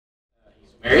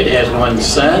Married, has one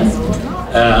son.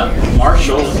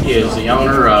 Marshall is the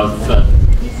owner of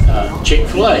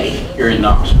Chick-fil-A here in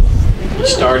Knoxville. He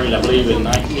started, I believe, in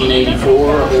 1984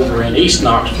 over in East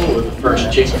Knoxville with the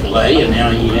first Chick-fil-A, and now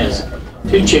he has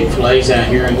two Chick-fil-A's out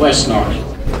here in West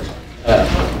Knoxville.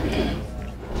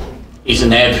 He's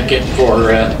an advocate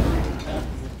for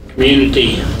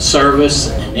community service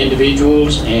and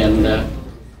individuals, and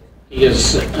he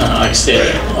is, like I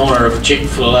said, owner of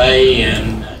Chick-fil-A,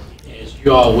 and as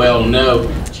you all well know,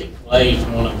 Chick-fil-A is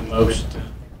one of the most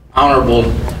honorable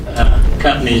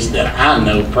companies that I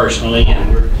know personally,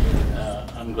 and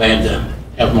I'm glad to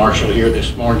have Marshall here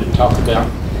this morning to talk about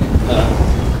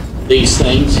these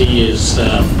things. He's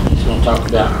going to talk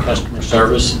about customer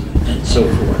service and so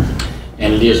forth.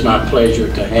 And it is my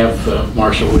pleasure to have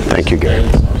Marshall with us. Thank you, Gary.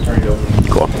 So I'll turn it over.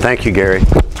 Cool. Thank you, Gary.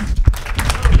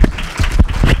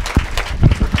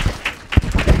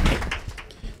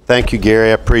 Thank you, Gary.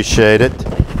 I appreciate it.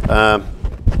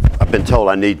 I've been told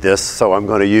I need this, so I'm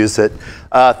going to use it.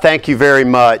 Thank you very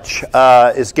much.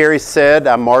 As Gary said,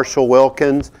 I'm Marshall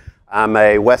Wilkins. I'm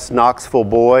a West Knoxville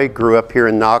boy, grew up here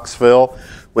in Knoxville,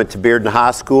 went to Bearden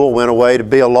High School, went away to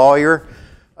be a lawyer,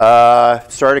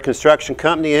 started a construction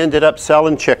company, ended up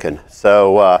selling chicken.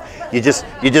 So you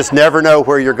just never know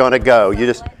where you're going to go.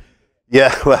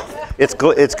 Yeah, well,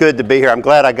 it's good to be here. I'm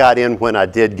glad I got in when I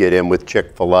did get in with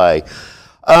Chick-fil-A.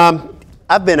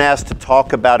 I've been asked to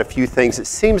talk about a few things. It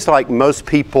seems like a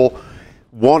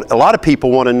lot of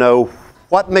people want to know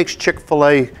what makes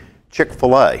Chick-fil-A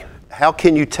Chick-fil-A. How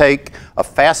can you take a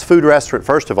fast food restaurant,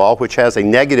 first of all, which has a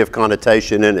negative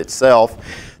connotation in itself,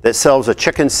 that sells a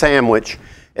chicken sandwich,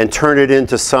 and turn it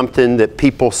into something that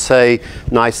people say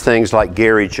nice things like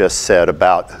Gary just said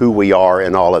about who we are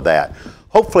and all of that.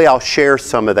 Hopefully I'll share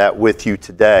some of that with you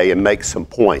today and make some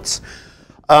points.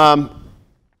 I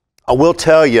will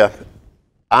tell you,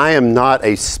 I am not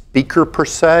a speaker per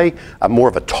se. I'm more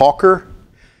of a talker.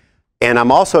 And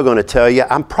I'm also going to tell you,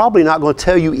 I'm probably not going to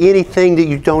tell you anything that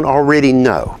you don't already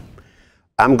know.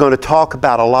 I'm going to talk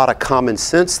about a lot of common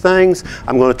sense things.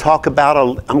 I'm going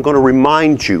to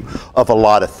remind you of a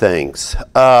lot of things.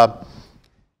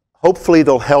 Hopefully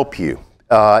they'll help you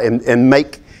and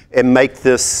make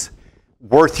this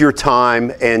worth your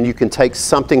time, and you can take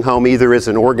something home either as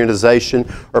an organization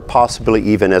or possibly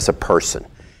even as a person.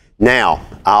 Now,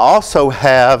 I also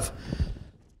have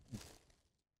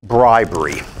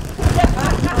bribery.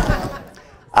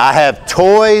 I have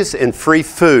toys and free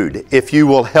food if you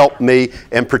will help me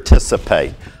and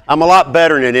participate. I'm a lot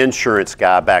better than an insurance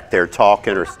guy back there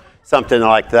talking or something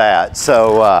like that.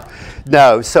 So,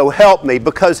 no, so help me,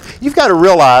 because you've got to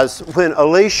realize when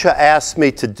Alicia asked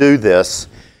me to do this,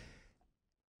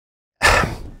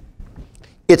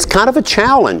 it's kind of a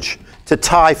challenge to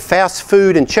tie fast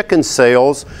food and chicken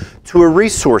sales to a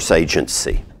resource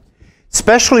agency,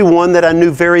 especially one that I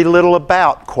knew very little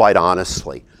about, quite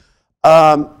honestly.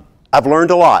 I've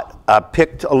learned a lot. I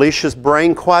picked Alicia's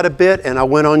brain quite a bit, and I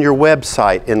went on your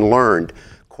website and learned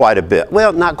quite a bit.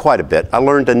 Well, not quite a bit. I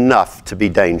learned enough to be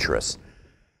dangerous.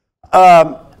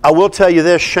 I will tell you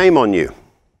this, shame on you.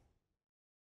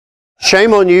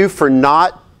 Shame on you for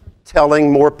not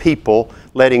telling more people,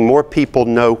 letting more people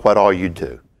know what all you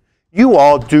do. You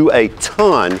all do a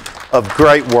ton of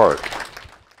great work.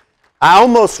 I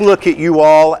almost look at you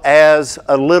all as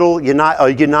a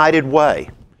United Way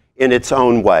in its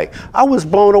own way. I was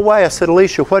blown away. I said,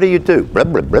 Alicia, what do you do? Blah,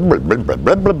 blah, blah, blah, blah,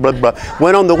 blah, blah, blah, blah.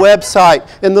 Went on the website,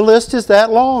 and the list is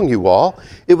that long, you all.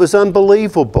 It was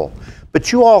unbelievable.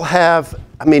 But you all have,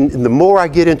 I mean, the more I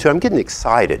get into it, I'm getting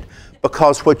excited,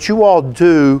 because what you all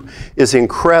do is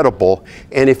incredible,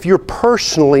 and if you're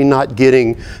personally not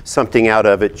getting something out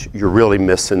of it, you're really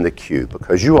missing the cue,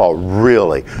 because you all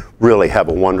really, really have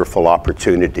a wonderful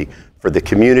opportunity for the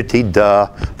community,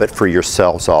 but for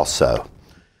yourselves also.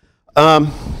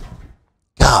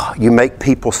 You make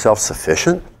people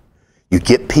self-sufficient. You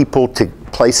get people to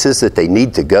places that they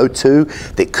need to go to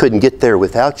that couldn't get there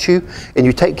without you, and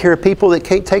you take care of people that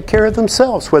can't take care of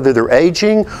themselves, whether they're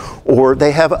aging or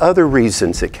they have other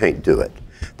reasons that can't do it.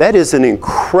 That is an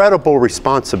incredible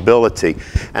responsibility,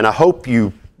 and I hope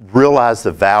you realize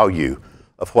the value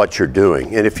of what you're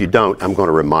doing. And if you don't, I'm going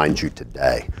to remind you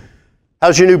today.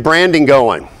 How's your new branding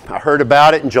going? I heard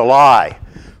about it in July.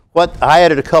 I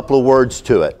added a couple of words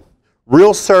to it.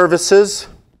 Real services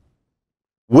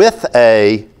with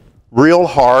a real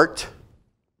heart,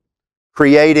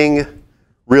 creating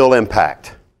real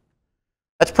impact.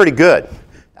 That's pretty good.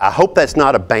 I hope that's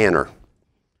not a banner.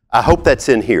 I hope that's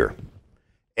in here.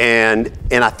 And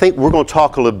I think we're going to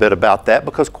talk a little bit about that,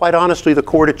 because quite honestly, the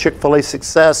core to Chick-fil-A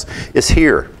success is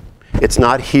here. It's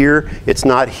not here. It's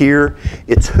not here.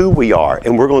 It's who we are,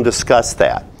 and we're going to discuss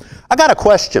that. I got a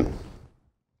question.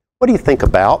 What do you think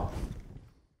about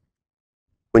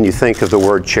when you think of the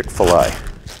word Chick-fil-A?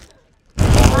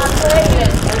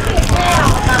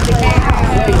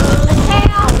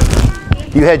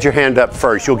 You had your hand up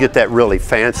first. You'll get that really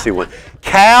fancy one.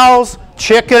 Cows,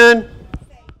 chicken,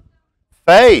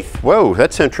 faith. Whoa,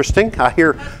 that's interesting. I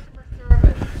hear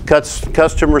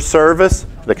customer service.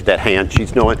 Look at that hand.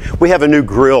 She's knowing. We have a new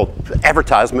grill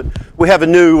advertisement. We have a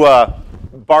new a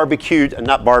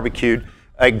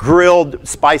grilled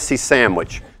spicy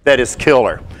sandwich that is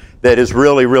killer. That is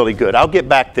really, really good. I'll get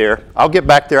back there. I'll get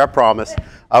back there, I promise.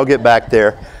 I'll get back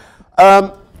there.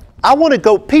 I want to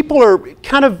go, people are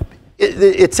kind of,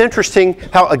 it's interesting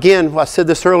how, again, I said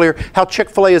this earlier, how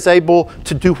Chick-fil-A is able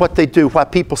to do what they do, why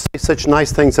people say such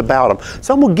nice things about them.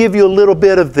 So I'm going to give you a little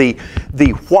bit of the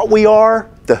what we are,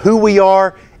 the who we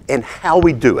are, and how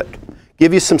we do it.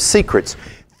 Give you some secrets.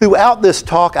 Throughout this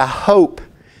talk, I hope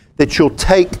that you'll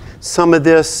take some of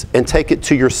this and take it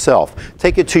to yourself.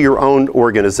 Take it to your own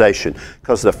organization.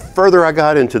 Because the further I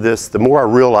got into this, the more I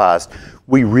realized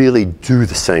we really do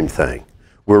the same thing.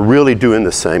 We're really doing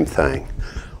the same thing.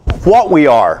 What we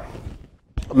are,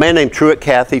 a man named Truett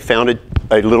Cathy opened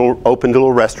a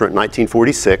little restaurant in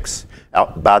 1946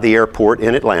 out by the airport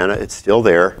in Atlanta. It's still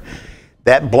there.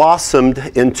 That blossomed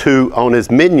into, on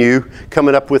his menu,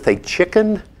 coming up with a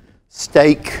chicken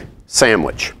steak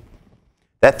sandwich.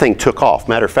 That thing took off.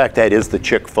 Matter of fact, that is the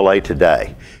Chick-fil-A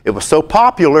today. It was so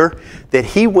popular that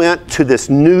he went to this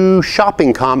new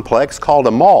shopping complex called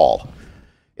a mall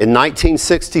in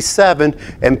 1967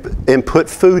 and put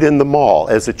food in the mall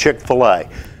as a Chick-fil-A.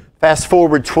 Fast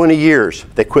forward 20 years,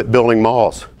 they quit building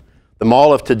malls. The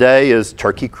mall of today is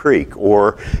Turkey Creek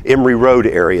or Emory Road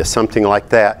area, something like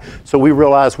that. So we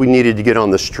realized we needed to get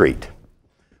on the street.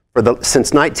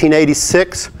 Since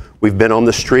 1986, we've been on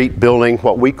the street building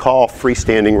what we call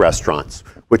freestanding restaurants,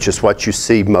 which is what you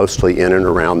see mostly in and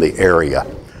around the area.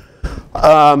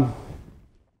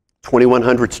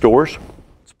 2,100 stores.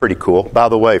 It's pretty cool. By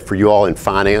the way, for you all in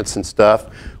finance and stuff,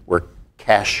 we're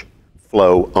cash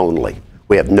flow only.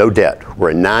 We have no debt.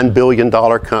 We're a $9 billion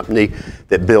company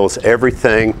that bills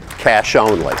everything cash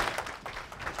only.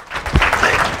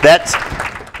 That's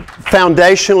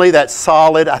foundationally, that's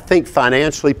solid. I think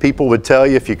financially, people would tell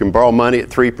you if you can borrow money at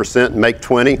 3% and make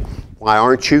 20, why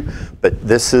aren't you? But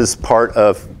this is part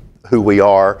of who we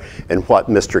are and what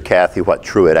Mr. Cathy, what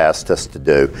Truett asked us to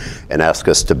do and asked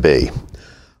us to be.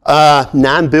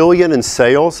 $9 billion in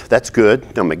sales, that's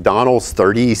good. Now, McDonald's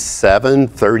 37,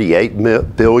 38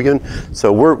 billion.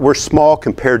 So we're small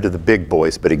compared to the big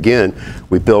boys. But again,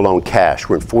 we build on cash.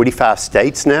 We're in 45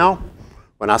 states now.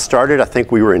 When I started, I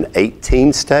think we were in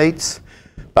 18 states.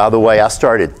 By the way, I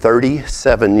started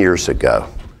 37 years ago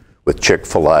with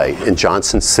Chick-fil-A in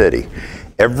Johnson City.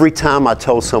 Every time I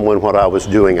told someone what I was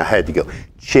doing, I had to go,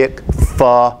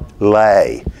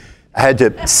 Chick-fil-A. I had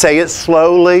to say it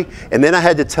slowly, and then I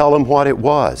had to tell them what it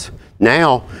was.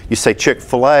 Now, you say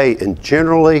Chick-fil-A, and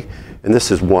generally, and this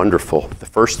is wonderful, the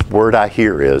first word I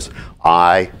hear is,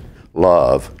 I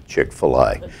love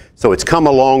Chick-fil-A. So it's come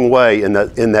a long way in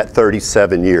that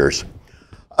 37 years.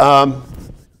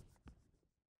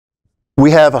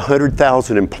 We have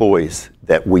 100,000 employees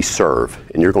that we serve,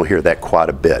 and you're going to hear that quite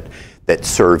a bit, that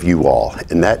serve you all.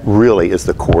 And that really is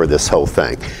the core of this whole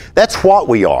thing. That's what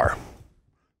we are.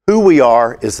 Who we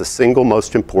are is the single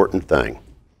most important thing.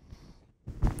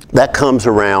 That comes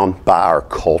around by our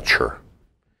culture.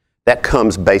 That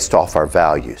comes based off our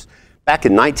values. Back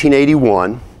in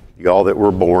 1981, y'all that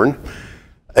were born,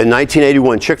 in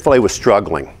 1981, Chick-fil-A was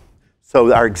struggling.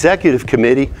 So our executive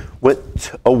committee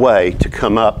went away to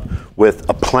come up with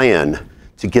a plan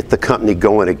to get the company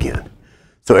going again.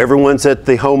 So everyone's at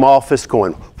the home office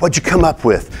going, what'd you come up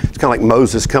with? It's kind of like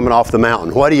Moses coming off the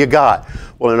mountain. What do you got?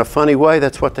 Well, in a funny way,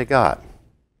 that's what they got.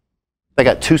 They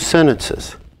got 2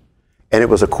 sentences, and it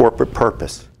was a corporate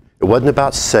purpose. It wasn't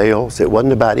about sales. It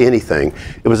wasn't about anything.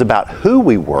 It was about who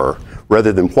we were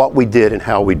rather than what we did and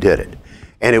how we did it.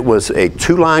 And it was a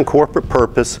 2-line corporate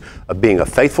purpose of being a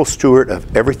faithful steward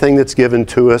of everything that's given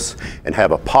to us and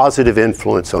have a positive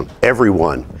influence on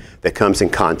everyone that comes in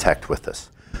contact with us.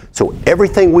 So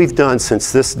everything we've done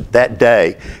since that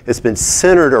day has been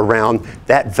centered around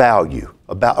that value,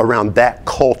 around that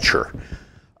culture.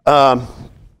 A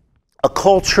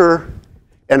culture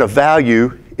and a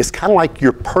value is kind of like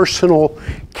your personal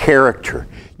character.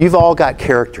 You've all got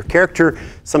character. Character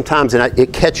sometimes, and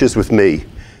it catches with me,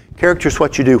 character is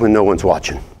what you do when no one's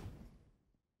watching.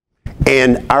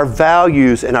 And our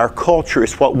values and our culture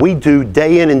is what we do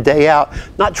day in and day out,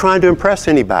 not trying to impress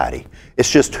anybody. It's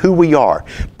just who we are.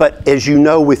 But as you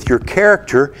know, with your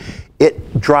character,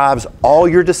 it drives all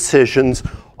your decisions,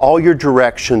 all your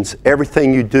directions,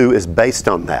 everything you do is based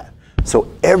on that.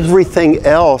 So everything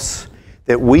else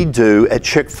that we do at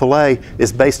Chick-fil-A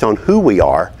is based on who we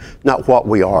are, not what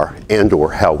we are and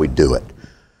or how we do it.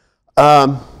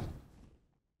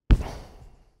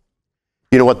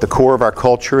 You know what the core of our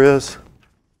culture is?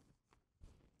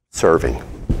 Serving.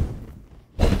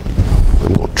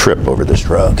 I'm going to trip over this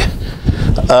rug.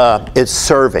 It's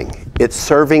serving. It's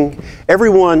serving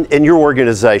everyone in your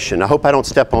organization. I hope I don't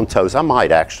step on toes. I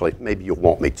might actually. Maybe you'll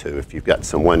want me to if you've got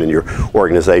someone in your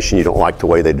organization you don't like the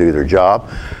way they do their job.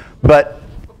 But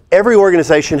every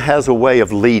organization has a way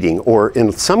of leading, or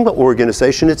in some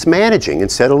organization it's managing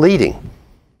instead of leading.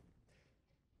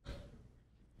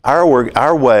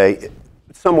 Our way,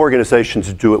 some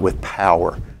organizations do it with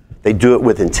power. They do it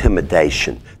with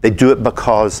intimidation. They do it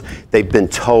because they've been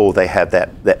told they have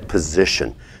that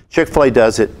position. Chick-fil-A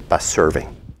does it by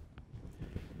serving.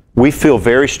 We feel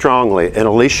very strongly, and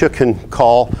Alicia can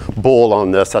call bull on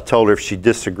this. I told her if she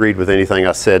disagreed with anything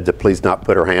I said to please not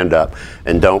put her hand up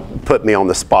and don't put me on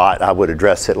the spot. I would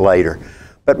address it later.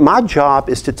 But my job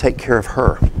is to take care of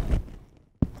her.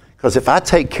 Because if I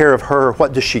take care of her,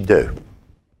 what does she do?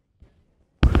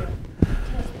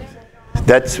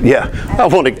 That's, yeah.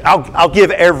 I'll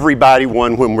give everybody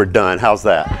one when we're done. How's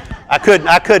that? I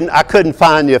couldn't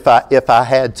find you if I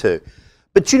had to.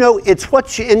 But you know, it's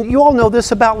what you, and you all know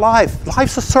this about life.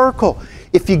 Life's a circle.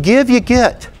 If you give, you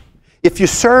get. If you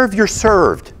serve, you're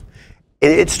served.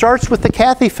 And it starts with the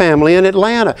Cathy family in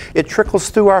Atlanta. It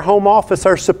trickles through our home office,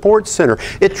 our support center.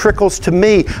 It trickles to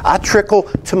me. I trickle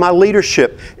to my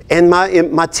leadership and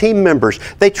my team members.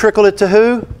 They trickle it to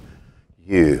who?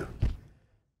 You.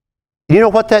 You know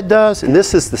what that does? And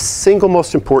this is the single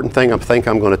most important thing I think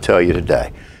I'm going to tell you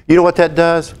today. You know what that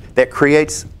does? That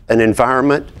creates an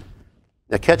environment,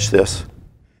 now catch this,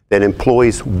 that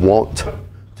employees want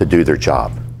to do their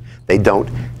job. They don't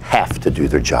have to do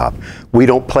their job. We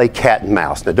don't play cat and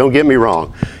mouse. Now don't get me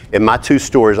wrong. In my 2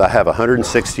 stores, I have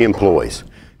 160 employees,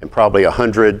 and probably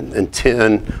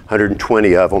 110,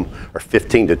 120 of them are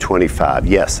 15 to 25.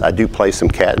 Yes, I do play some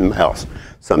cat and mouse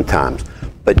sometimes.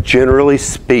 But generally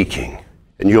speaking,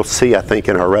 and you'll see, I think,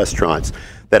 in our restaurants,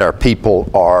 that our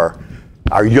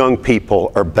young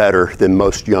people are better than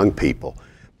most young people.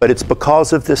 But it's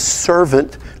because of this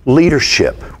servant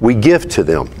leadership we give to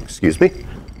them. Excuse me.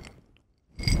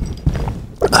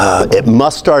 It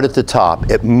must start at the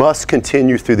top. It must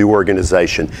continue through the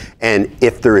organization. And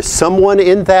if there is someone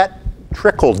in that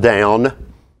trickle down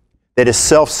that is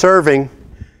self-serving,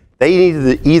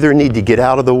 they either need to get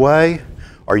out of the way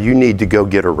or you need to go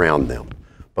get around them,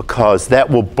 because that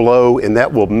will blow and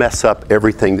that will mess up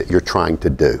everything that you're trying to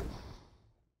do.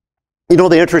 You know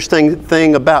the interesting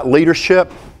thing about leadership?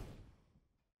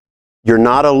 You're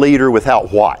not a leader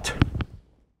without what?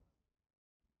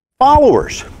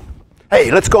 Followers.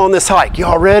 Hey, let's go on this hike.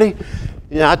 Y'all ready?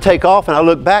 You know, I take off and I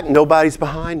look back and nobody's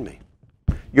behind me.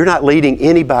 You're not leading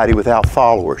anybody without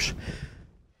followers.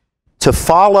 To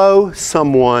follow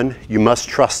someone, you must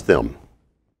trust them.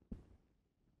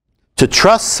 To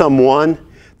trust someone,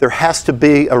 there has to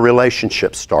be a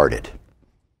relationship started.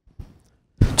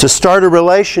 To start a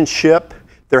relationship,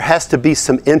 there has to be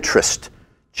some interest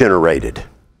generated.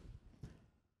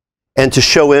 And to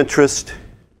show interest,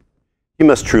 you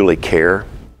must truly care.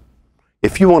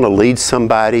 If you want to lead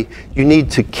somebody, you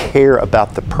need to care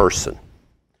about the person.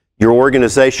 Your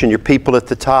organization, your people at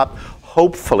the top,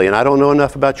 hopefully, and I don't know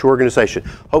enough about your organization,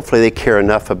 hopefully they care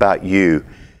enough about you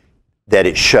that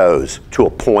it shows to a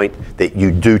point that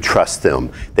you do trust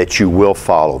them, that you will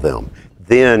follow them.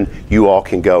 Then you all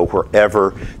can go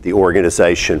wherever the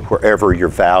organization, wherever your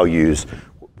values,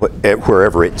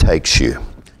 wherever it takes you.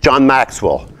 John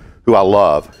Maxwell, who I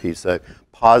love, he's a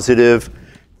positive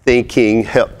thinking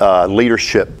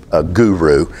leadership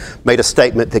guru, made a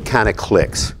statement that kind of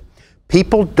clicks.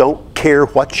 People don't care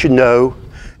what you know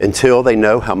until they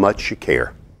know how much you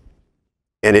care.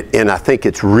 And I think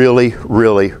it's really,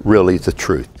 really, really the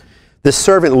truth. This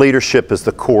servant leadership is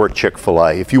the core of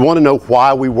Chick-fil-A. If you want to know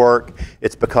why we work,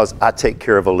 it's because I take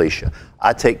care of Alicia.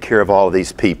 I take care of all of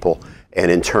these people,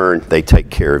 and in turn, they take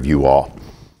care of you all.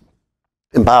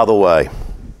 And by the way,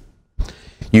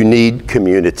 you need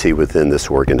community within this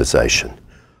organization.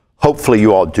 Hopefully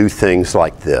you all do things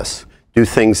like this. Do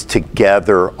things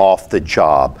together off the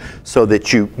job so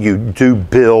that you do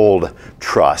build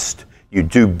trust. You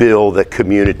do build the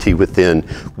community within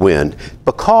WIN.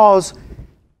 Because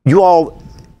you all,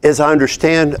 as I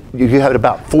understand, you have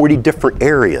about 40 different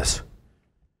areas.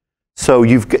 So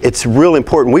it's real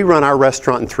important. We run our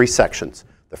restaurant in 3 sections.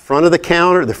 The front of the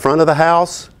counter, the front of the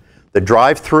house, the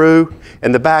drive-through,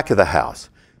 and the back of the house.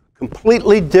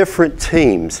 Completely different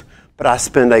teams, but I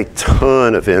spend a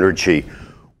ton of energy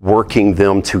working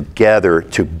them together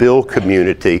to build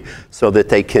community so that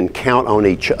they can count on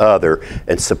each other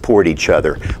and support each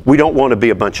other. We don't want to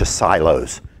be a bunch of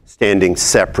silos standing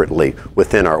separately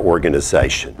within our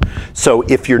organization. So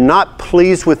if you're not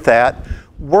pleased with that,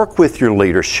 work with your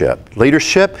leadership.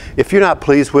 Leadership, if you're not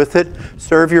pleased with it,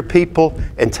 serve your people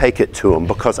and take it to them,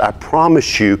 because I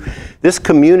promise you, this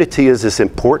community is as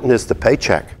important as the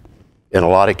paycheck in a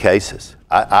lot of cases.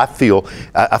 I feel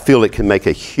it can make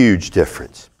a huge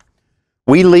difference.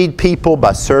 We lead people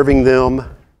by serving them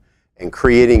and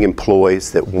creating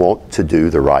employees that want to do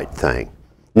the right thing.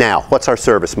 Now, what's our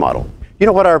service model? You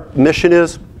know what our mission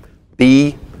is?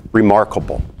 Be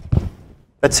remarkable.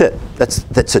 That's it.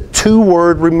 That's a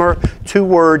two-word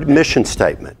mission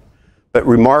statement. But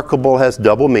remarkable has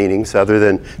double meanings other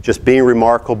than just being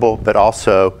remarkable, but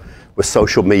also with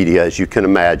social media, as you can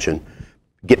imagine.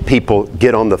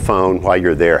 Get on the phone while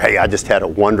you're there. Hey, I just had a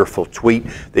wonderful tweet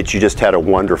that you just had a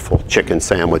wonderful chicken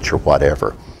sandwich or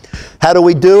whatever. How do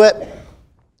we do it?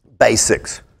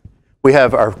 Basics. We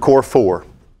have our core four.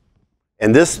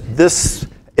 And this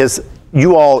is,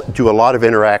 you all do a lot of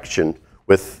interaction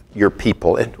with your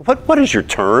people. And what is your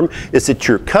term? Is it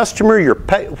your customer, your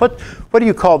pay? What do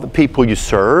you call the people you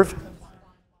serve?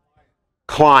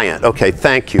 Client. Okay,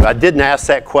 thank you. I didn't ask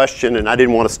that question and I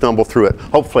didn't want to stumble through it.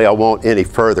 Hopefully I won't any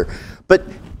further. But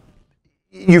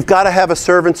you've got to have a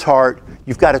servant's heart.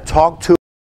 You've got to talk to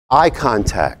eye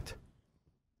contact.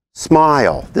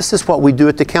 Smile. This is what we do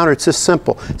at the counter. It's just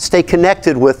simple. Stay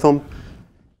connected with them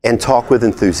and talk with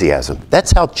enthusiasm.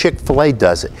 That's how Chick-fil-A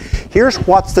does it. Here's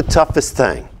what's the toughest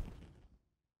thing.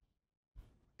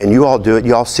 And you all do it.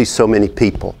 You all see so many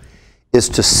people. Is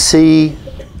to see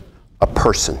a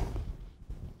person.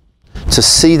 To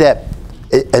see that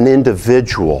an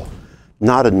individual,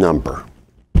 not a number.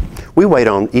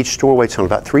 Each store waits on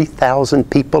about 3,000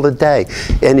 people a day.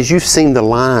 And as you've seen the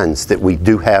lines that we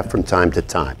do have from time to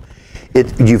time,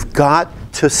 you've got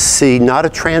to see, not a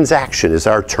transaction is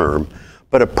our term,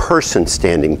 but a person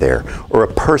standing there or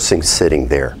a person sitting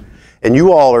there. And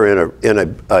you all are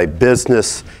in a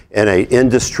business, in an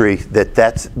industry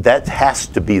that has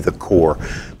to be the core.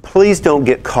 Please don't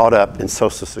get caught up in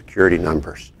Social Security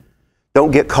numbers.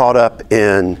 Don't get caught up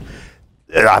in,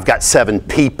 I've got 7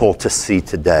 people to see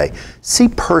today. See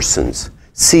persons,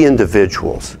 see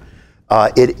individuals.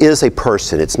 It is a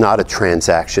person, it's not a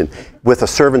transaction. With a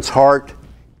servant's heart,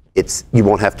 you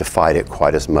won't have to fight it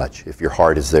quite as much if your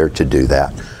heart is there to do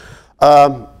that.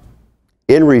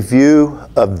 In review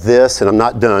of this, and I'm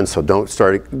not done, so don't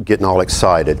start getting all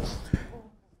excited.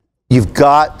 You've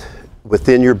got,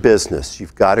 within your business,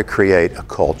 you've got to create a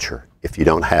culture, if you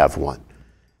don't have one,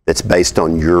 that's based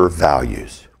on your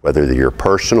values, whether they're your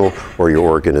personal or your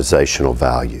organizational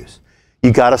values.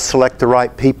 You got to select the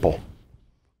right people.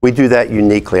 We do that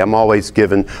uniquely. I'm always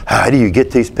given, how do you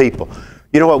get these people?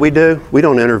 You know what we do? We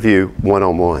don't interview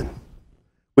one-on-one.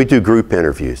 We do group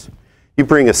interviews. You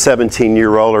bring a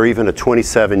 17-year-old or even a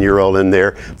 27-year-old in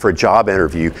there for a job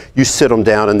interview. You sit them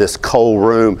down in this cold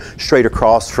room straight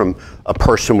across from a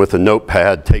person with a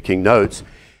notepad taking notes.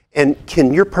 And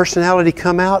can your personality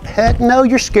come out? Heck no,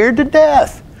 you're scared to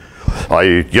death.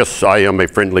 Yes, I am a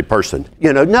friendly person.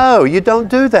 No, you don't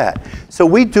do that. So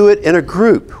we do it in a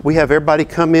group. We have everybody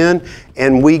come in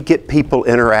and we get people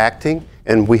interacting,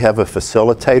 and we have a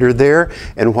facilitator there.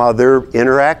 And while they're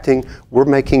interacting, we're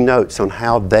making notes on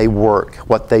how they work,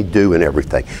 what they do and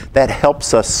everything. That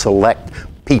helps us select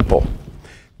people.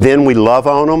 Then we love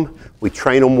on them, we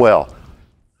train them well.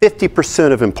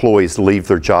 50% of employees leave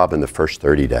their job in the first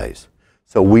 30 days.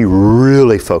 So we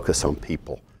really focus on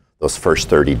people those first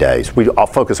 30 days. I'll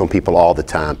focus on people all the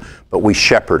time, but we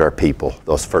shepherd our people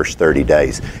those first 30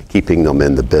 days, keeping them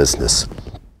in the business.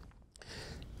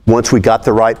 Once we got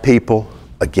the right people,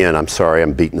 again, I'm sorry,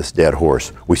 I'm beating this dead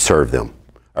horse, we serve them.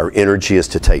 Our energy is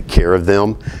to take care of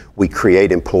them. We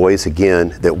create employees,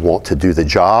 again, that want to do the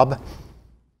job.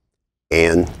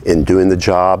 And in doing the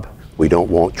job, we don't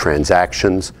want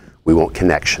transactions, we want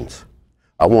connections.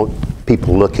 I want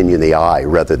people looking you in the eye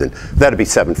rather than, that'd be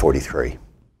 $7.43.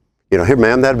 Here,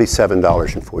 ma'am, that'd be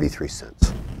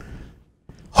 $7.43.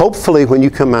 Hopefully, when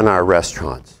you come in our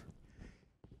restaurants,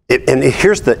 and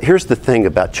here's the thing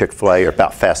about Chick-fil-A or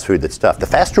about fast food that's tough. The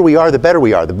faster we are, the better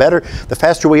we are. The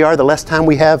faster we are, the less time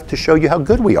we have to show you how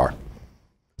good we are.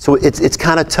 So it's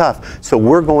kind of tough. So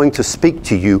we're going to speak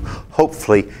to you,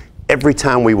 hopefully, every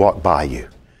time we walk by you.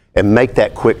 And make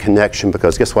that quick connection,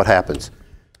 because guess what happens?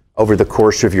 Over the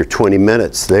course of your 20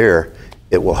 minutes there,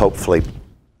 it will hopefully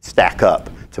stack up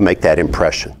to make that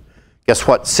impression. Guess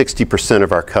what 60%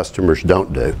 of our customers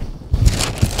don't do?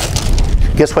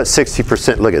 Guess what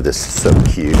 60%, look at this, it's so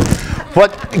cute.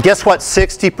 Guess what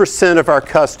 60% of our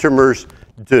customers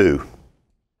do?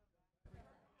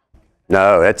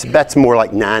 No, that's more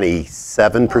like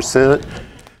 97%.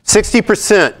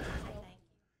 60%.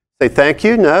 Say thank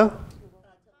you, no.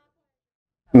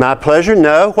 My pleasure,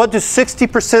 no. What do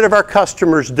 60% of our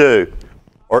customers do?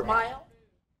 Or,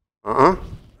 smile.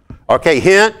 Okay,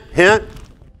 hint.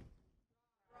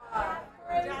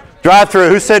 Drive-through,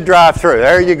 who said drive-through?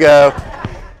 There you go.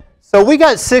 So we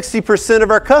got 60%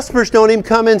 of our customers don't even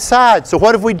come inside. So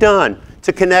what have we done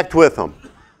to connect with them?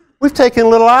 We've taken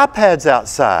little iPads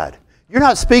outside. You're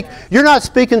not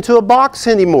speaking to a box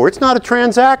anymore. It's not a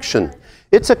transaction.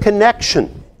 It's a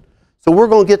connection. So we're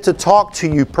going to get to talk to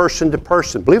you person to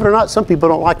person. Believe it or not, some people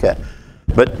don't like that.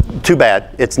 But too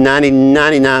bad. It's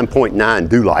 99.9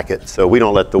 do like it, so we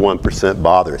don't let the 1%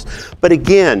 bother us. But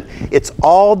again, it's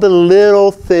all the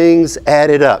little things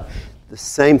added up. The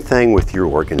same thing with your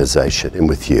organization and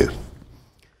with you.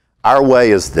 Our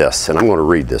way is this, and I'm going to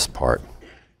read this part.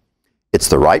 It's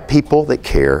the right people that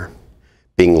care,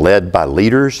 being led by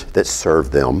leaders that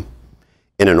serve them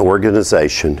in an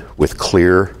organization with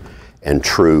clear and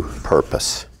true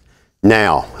purpose.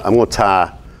 Now, I'm going to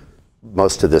tie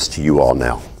most of this to you all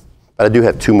now. But I do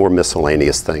have two more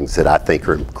miscellaneous things that I think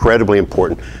are incredibly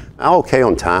important. I'm okay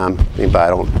on time.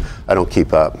 Anybody, I don't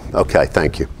keep up. Okay,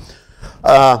 thank you.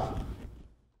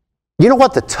 You know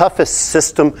what the toughest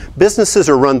system? Businesses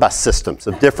are run by systems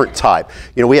of different type.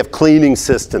 You know, we have cleaning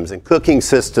systems and cooking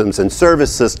systems and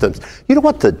service systems. You know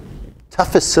what the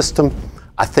toughest system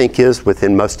I think is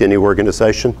within most any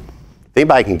organization? If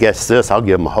anybody can guess this, I'll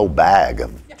give them a whole bag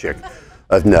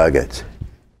of nuggets.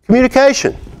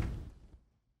 Communication.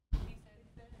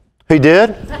 He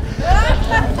did?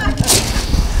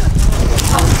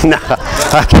 No,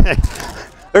 okay.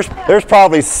 There's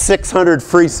probably 600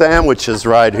 free sandwiches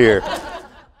right here.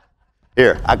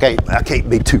 Here, I can't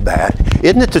be too bad.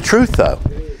 Isn't it the truth though?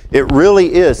 It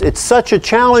really is. It's such a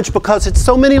challenge because it's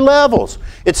so many levels.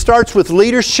 It starts with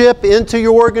leadership into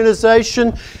your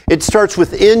organization. It starts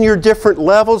within your different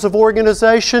levels of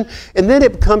organization. And then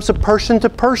it becomes a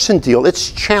person-to-person deal.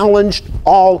 It's challenged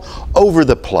all over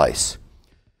the place.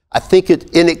 I think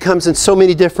it comes in so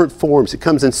many different forms. It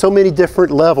comes in so many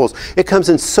different levels. It comes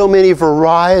in so many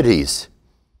varieties.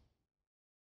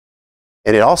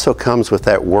 And it also comes with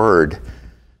that word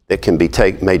that can be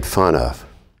made fun of.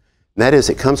 And that is,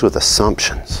 it comes with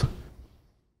assumptions.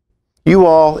 You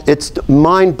all, it's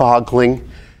mind-boggling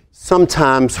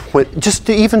sometimes,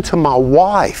 even to my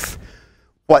wife,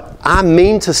 what I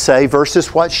mean to say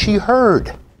versus what she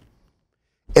heard.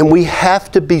 And we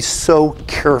have to be so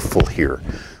careful here.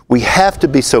 We have to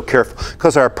be so careful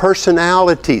because our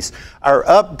personalities, our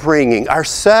upbringing, our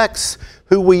sex,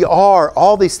 who we are,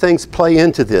 all these things play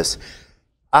into this.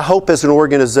 I hope as an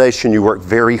organization you work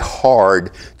very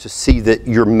hard to see that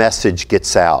your message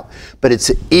gets out. But it's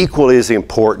equally as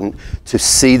important to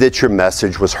see that your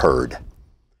message was heard.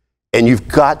 And you've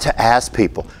got to ask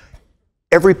people.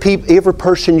 Every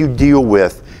person you deal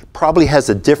with probably has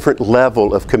a different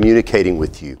level of communicating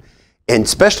with you. And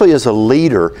especially as a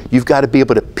leader, you've got to be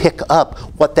able to pick up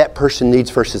what that person needs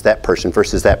versus that person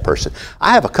versus that person.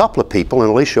 I have a couple of people,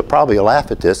 and Alicia will probably laugh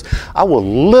at this, I will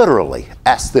literally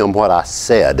ask them what I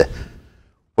said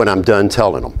when I'm done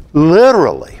telling them.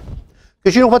 Literally.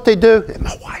 Because you know what they do? And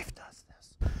my wife does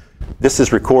this. This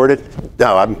is recorded?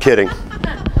 No, I'm kidding.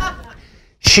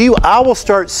 I will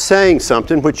start saying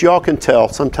something, which y'all can tell,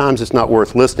 sometimes it's not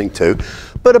worth listening to,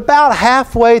 but about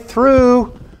halfway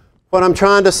through what I'm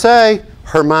trying to say,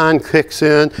 her mind kicks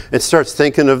in and starts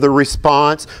thinking of the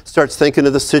response, starts thinking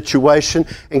of the situation,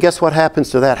 and guess what happens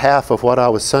to that half of what I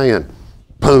was saying?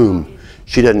 Boom,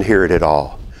 she doesn't hear it at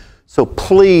all. So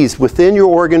please, within your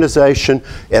organization,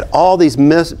 at all these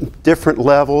different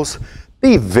levels,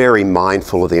 be very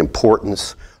mindful of the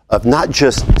importance of not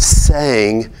just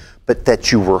saying, but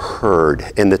that you were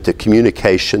heard and that the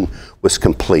communication was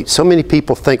complete. So many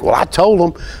people think, well, I told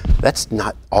them. That's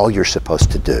not all you're supposed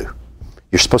to do.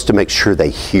 You're supposed to make sure they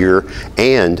hear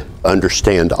and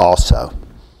understand also.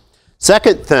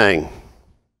 Second thing,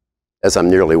 as I'm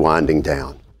nearly winding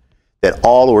down, that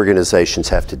all organizations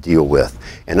have to deal with,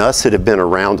 and us that have been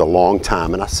around a long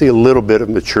time, and I see a little bit of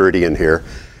maturity in here,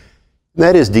 and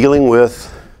that is dealing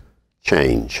with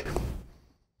change.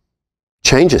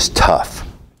 Change is tough,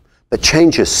 but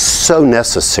change is so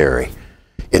necessary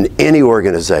in any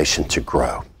organization to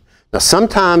grow. Now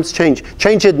sometimes change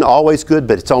isn't always good,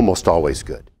 but it's almost always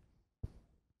good.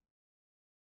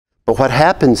 But what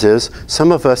happens is,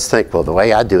 some of us think, well, the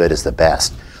way I do it is the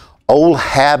best. Old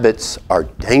habits are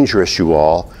dangerous, you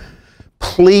all.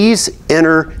 Please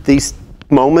enter these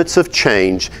moments of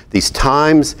change, these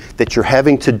times that you're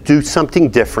having to do something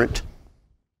different.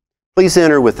 Please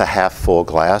enter with a half full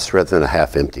glass rather than a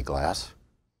half empty glass.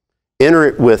 Enter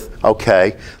it with,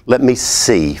 okay, let me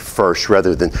see first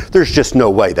rather than, there's just no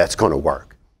way that's going to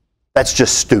work. That's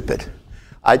just stupid.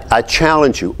 I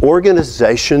challenge you,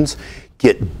 organizations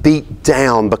get beat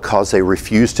down because they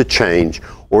refuse to change,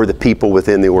 or the people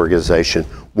within the organization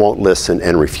won't listen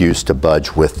and refuse to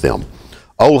budge with them.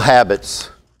 Old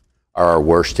habits are our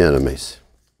worst enemies.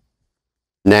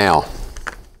 Now,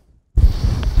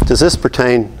 does this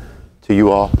pertain to you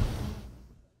all?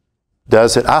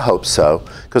 Does it? I hope so,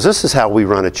 because this is how we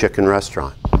run a chicken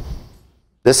restaurant.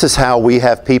 This is how we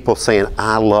have people saying,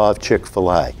 I love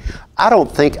Chick-fil-A. I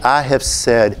don't think I have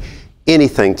said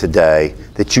anything today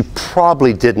that you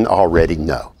probably didn't already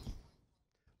know.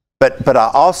 But I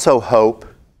also hope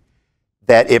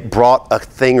that it brought a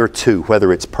thing or two,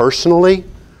 whether it's personally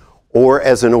or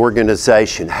as an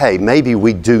organization. Hey, maybe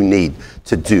we do need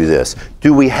to do this.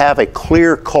 Do we have a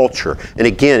clear culture? And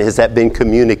again, has that been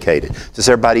communicated? Does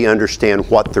everybody understand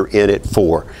what they're in it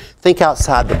for? Think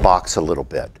outside the box a little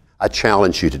bit. I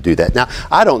challenge you to do that. Now,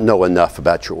 I don't know enough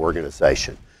about your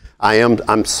organization.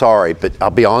 I'm sorry, but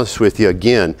I'll be honest with you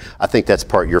again, I think that's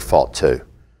part of your fault too.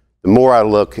 The more I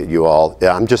look at you all,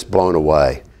 I'm just blown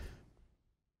away.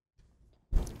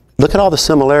 Look at all the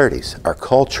similarities, our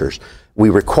cultures. We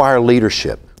require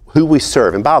leadership, who we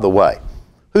serve. And by the way,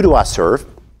 who do I serve?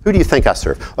 Who do you think I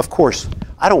serve? Of course,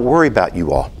 I don't worry about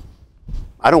you all.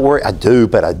 I don't worry, I do,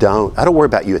 but I don't. I don't worry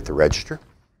about you at the register.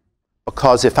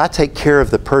 Because if I take care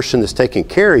of the person that's taking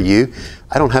care of you,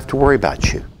 I don't have to worry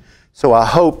about you. So I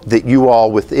hope that you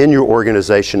all within your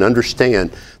organization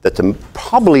understand that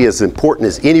probably as important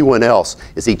as anyone else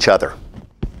is each other,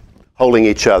 holding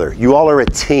each other. You all are a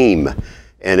team,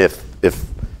 and if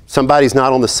somebody's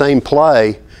not on the same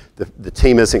play, the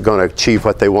team isn't going to achieve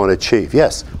what they want to achieve.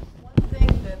 Yes? One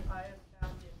thing that I have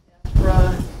found in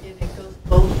ESRA, and it goes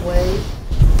both ways,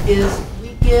 is we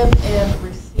give and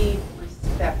receive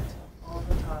respect all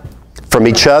the time. From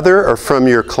each other or from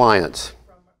your clients?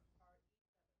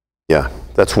 Yeah,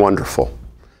 that's wonderful.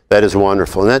 That is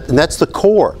wonderful. And that's the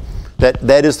core.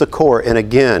 That is the core. And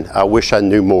again, I wish I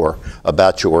knew more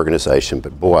about your organization,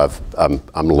 but boy,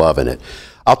 I'm loving it.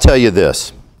 I'll tell you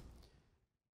this.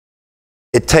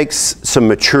 It takes some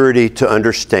maturity to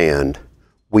understand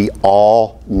we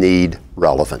all need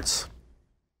relevance.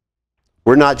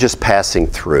 We're not just passing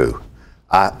through.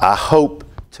 I hope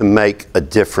to make a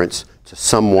difference to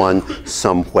someone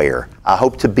somewhere. I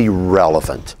hope to be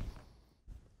relevant.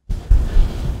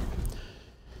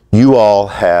 You all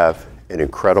have an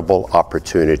incredible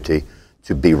opportunity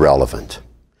to be relevant.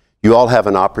 You all have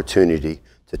an opportunity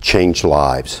to change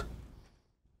lives.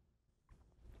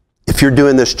 If you're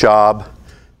doing this job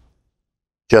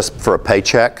just for a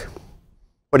paycheck,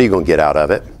 what are you going to get out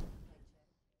of it?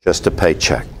 Just a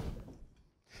paycheck.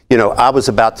 You know, I was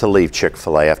about to leave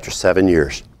Chick-fil-A after 7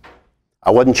 years.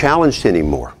 I wasn't challenged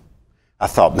anymore. I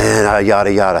thought, man,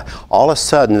 yada, yada. All of a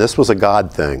sudden, this was a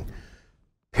God thing.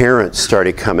 Parents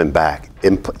started coming back.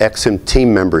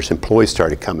 Ex-team members, employees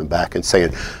started coming back and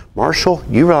saying, Marshall,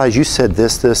 you realize you said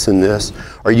this, this, and this,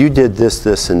 or you did this,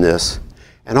 this, and this.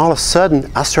 And all of a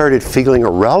sudden, I started feeling a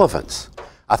relevance.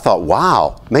 I thought,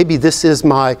 wow, maybe this is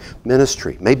my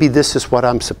ministry. Maybe this is what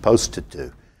I'm supposed to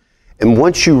do. And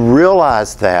once you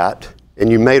realize that, and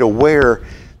you're made aware,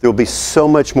 there'll be so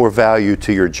much more value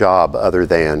to your job other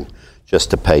than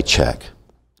just a paycheck.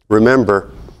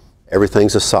 Remember,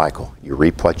 everything's a cycle. You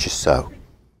reap what you sow.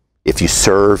 If you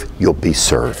serve, you'll be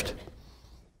served.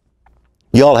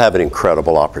 You all have an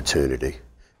incredible opportunity.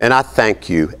 And I thank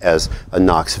you as a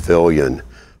Knoxvillian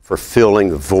for filling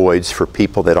the voids for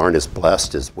people that aren't as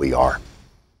blessed as we are.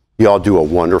 You all do a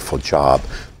wonderful job.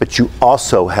 But you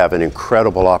also have an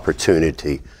incredible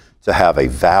opportunity to have a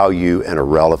value and a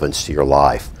relevance to your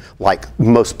life like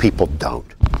most people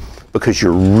don't. Because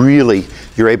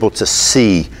you're able to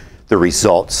see the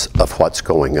results of what's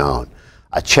going on.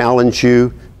 I challenge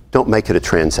you, don't make it a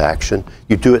transaction.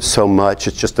 You do it so much,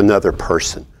 it's just another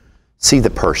person. See the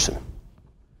person.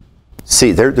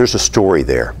 See, there's a story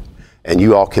there, and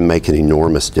you all can make an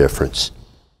enormous difference.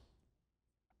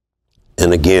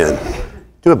 And again,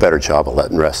 do a better job of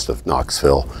letting the rest of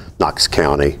Knoxville, Knox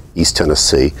County, East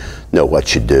Tennessee know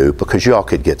what you do, because you all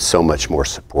could get so much more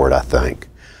support, I think.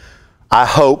 I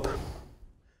hope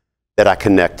that I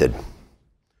connected.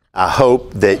 I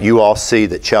hope that you all see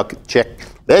that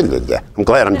I'm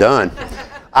glad I'm done.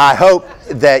 I hope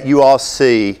that you all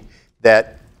see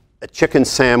that a chicken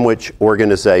sandwich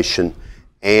organization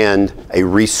and a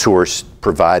resource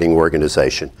providing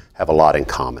organization have a lot in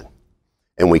common,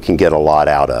 and we can get a lot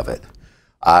out of it.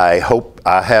 I hope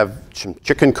I have some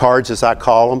chicken cards, as I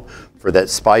call them, for that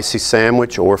spicy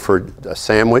sandwich or for a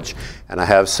sandwich, and I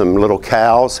have some little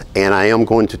cows, and I am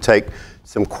going to take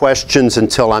some questions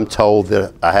until I'm told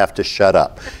that I have to shut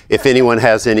up, if anyone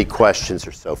has any questions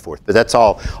or so forth. But that's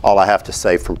all I have to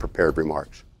say from prepared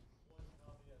remarks.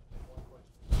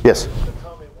 Yes? The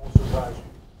comment won't surprise you.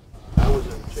 I was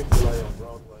at Chick-fil-A on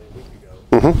Broadway a week ago,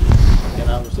 and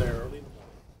I was there early in the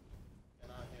morning,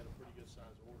 and I had a pretty good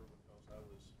sized order because I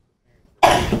was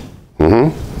preparing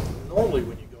for Normally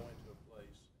when you go into a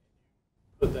place and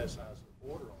you put that size of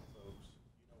order on folks,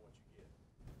 you know what you get.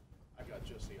 I got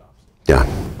just the opposite. Yeah.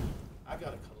 I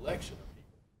got a collection of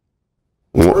people.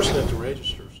 The person at the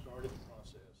register started the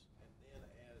process, and then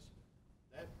as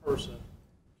that person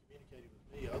communicated with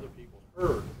me, other people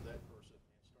heard of that person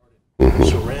and started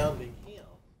surrounding him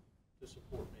to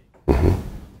support me.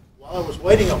 While I was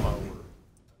waiting on my order,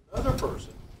 another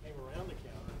person came around the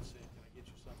counter and said, "Can I get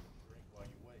you something to drink while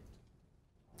you wait?"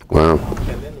 Wow.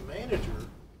 And then the manager,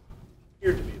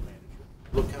 appeared to be a manager,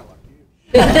 looked kind of like you.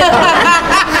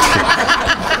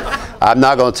 I'm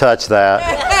not going to touch that.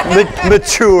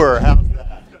 Mature. How's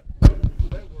that?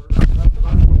 That worked. Not that I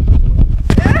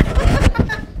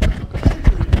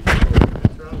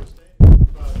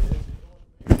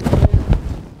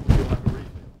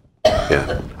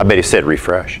Yeah. I bet he said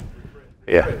refresh.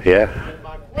 Yeah. Yeah. And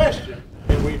my question,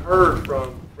 and we heard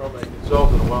from a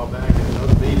consultant a while back in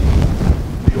another meeting,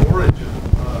 the origin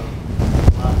of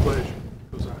my pleasure,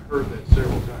 because I heard that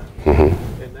several times.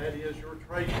 And that is your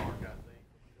trademark, I think.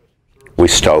 We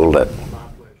stole it. My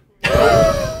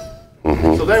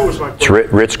pleasure. So that was my It's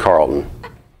question. Ritz-Carlton.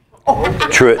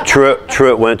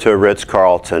 Truett went to a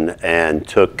Ritz-Carlton and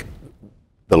took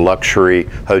the luxury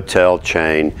hotel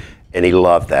chain, and he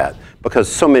loved that. Because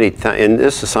so many times, and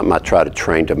this is something I try to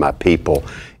train to my people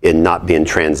in not being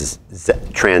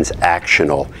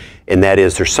transactional, and that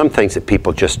is there's some things that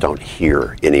people just don't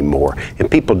hear anymore, and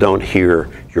people don't hear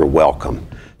you're welcome.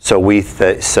 So we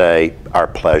say our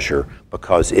pleasure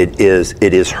because it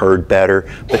is heard better,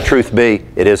 but truth be,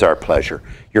 it is our pleasure.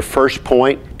 Your first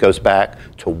point goes back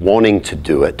to wanting to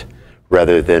do it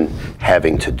rather than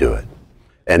having to do it.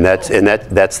 And that's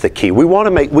the key. We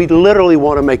literally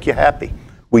want to make you happy.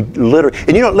 We literally,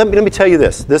 and you know, let me tell you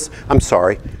this. I'm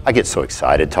sorry, I get so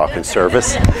excited talking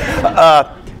service. I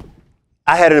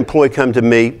had an employee come to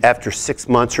me after 6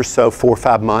 months or so, 4 or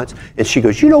 5 months, and she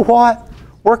goes, "You know what?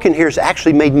 Working here has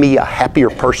actually made me a happier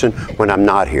person when I'm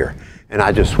not here." And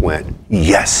I just went,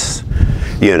 yes,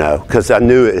 you know, because I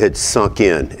knew it had sunk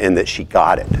in and that she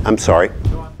got it. I'm sorry.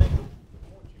 So I think the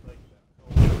point you make about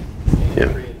culture and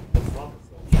Yeah. creating the proper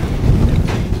culture that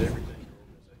feeds everything your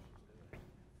organization is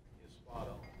doing is spot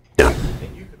on. Yeah.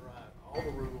 And you can write all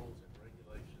the rules and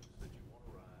regulations that you want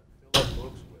to write, fill up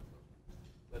books with them,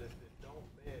 but if it don't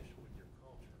mesh with your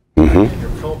culture, then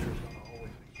your culture is going to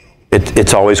always be strong.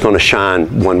 It's always going to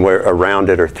shine when we're around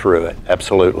it or through it.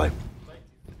 Absolutely.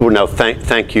 Well, no,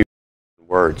 thank you.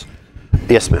 Words.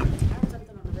 Yes, ma'am. I heard something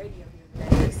on the radio the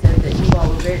other day that said that you all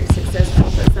were very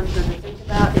successful, but something to think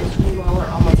about is you all are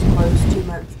almost closed 2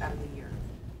 months out of the year.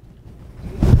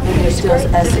 And you're still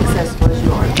as successful as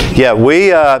you are. Yeah,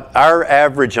 our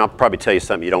average, I'll probably tell you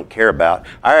something you don't care about.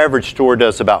 Our average store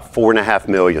does about $4.5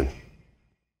 million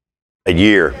a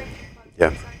year.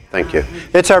 Yeah, thank you.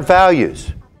 It's our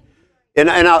values. And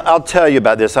I'll tell you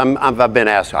about this. I've been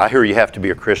asked, I hear you have to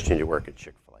be a Christian to work at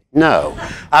Chick-fil-A. No.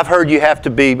 I've heard you have to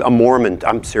be a Mormon.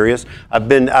 I'm serious. I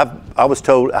was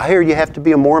told, I hear you have to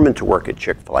be a Mormon to work at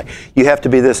Chick-fil-A. You have to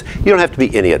be this. You don't have to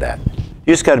be any of that.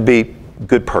 You just got to be a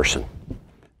good person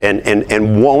and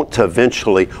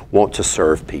eventually want to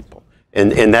serve people.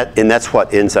 And that's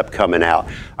what ends up coming out.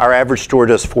 Our average store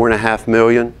does $4.5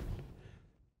 million.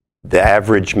 The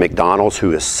average McDonald's,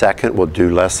 who is second, will do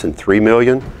less than $3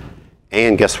 million.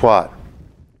 And guess what?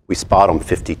 We spot them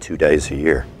 52 days a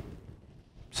year.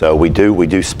 So we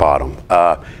do spot them.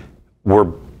 We're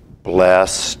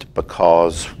blessed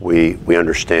because we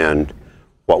understand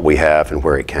what we have and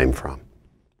where it came from.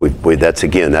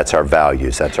 That's our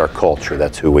values, that's our culture,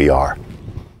 that's who we are.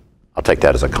 I'll take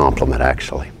that as a compliment,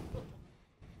 actually.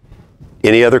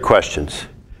 Any other questions?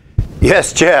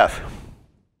 Yes, Jeff.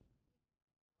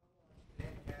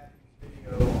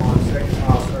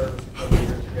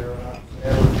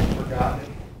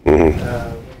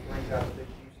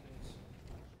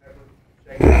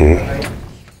 Mm-hmm. And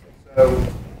so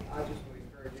I just would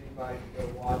encourage anybody to go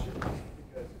watch it because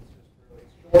it's just really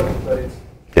short, but it's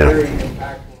very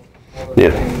impactful. One of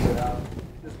the things that I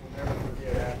just will never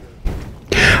forget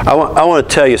after. I want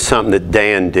to tell you something that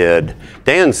Dan did.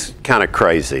 Dan's kind of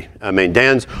crazy. I mean,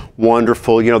 Dan's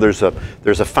wonderful. You know, there's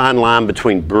a fine line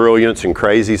between brilliance and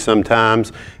crazy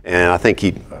sometimes. And I think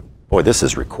boy, this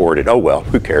is recorded. Oh well,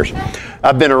 who cares?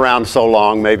 I've been around so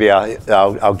long, maybe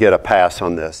I'll get a pass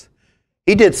on this.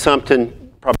 He did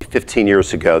something probably 15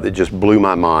 years ago that just blew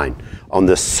my mind on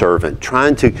this servant,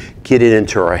 trying to get it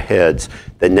into our heads,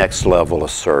 the next level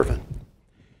of servant.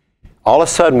 All of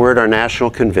a sudden, we're at our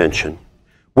national convention.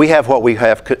 We have what we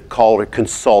have called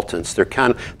consultants. They're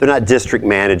not district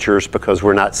managers because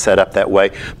we're not set up that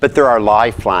way, but they're our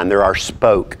lifeline, they're our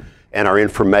spoke and our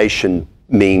information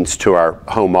means to our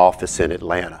home office in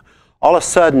Atlanta. All of a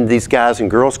sudden, these guys and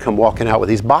girls come walking out with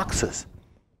these boxes.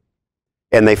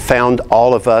 And they found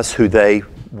all of us who they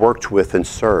worked with and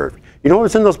served. You know what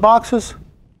was in those boxes?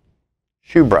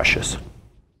 Shoe brushes.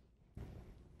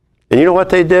 And you know what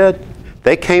they did?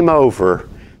 They came over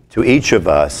to each of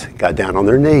us, got down on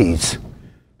their knees,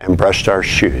 and brushed our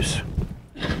shoes.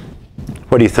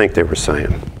 What do you think they were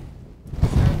saying?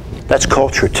 That's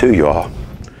culture too, y'all.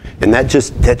 And that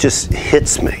just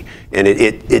hits me. And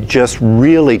it just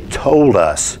really told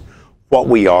us what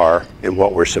we are and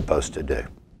what we're supposed to do.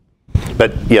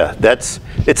 But yeah,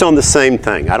 it's on the same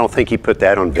thing. I don't think he put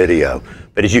that on video.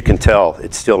 But as you can tell,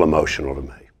 it's still emotional to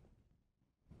me.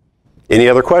 Any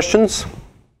other questions?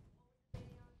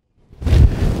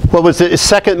 What was it?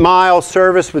 Second mile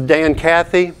service with Dan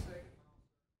Cathy?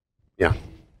 Yeah.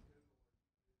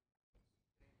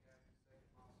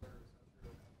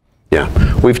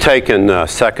 Yeah. We've taken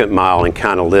second mile and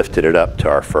kind of lifted it up to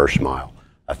our first mile,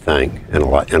 I think, in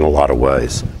a lot of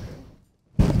ways.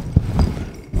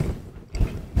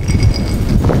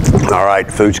 All right,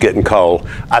 food's getting cold.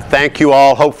 I thank you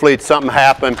all. Hopefully something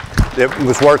happened that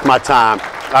was worth my time.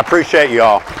 I appreciate you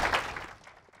all.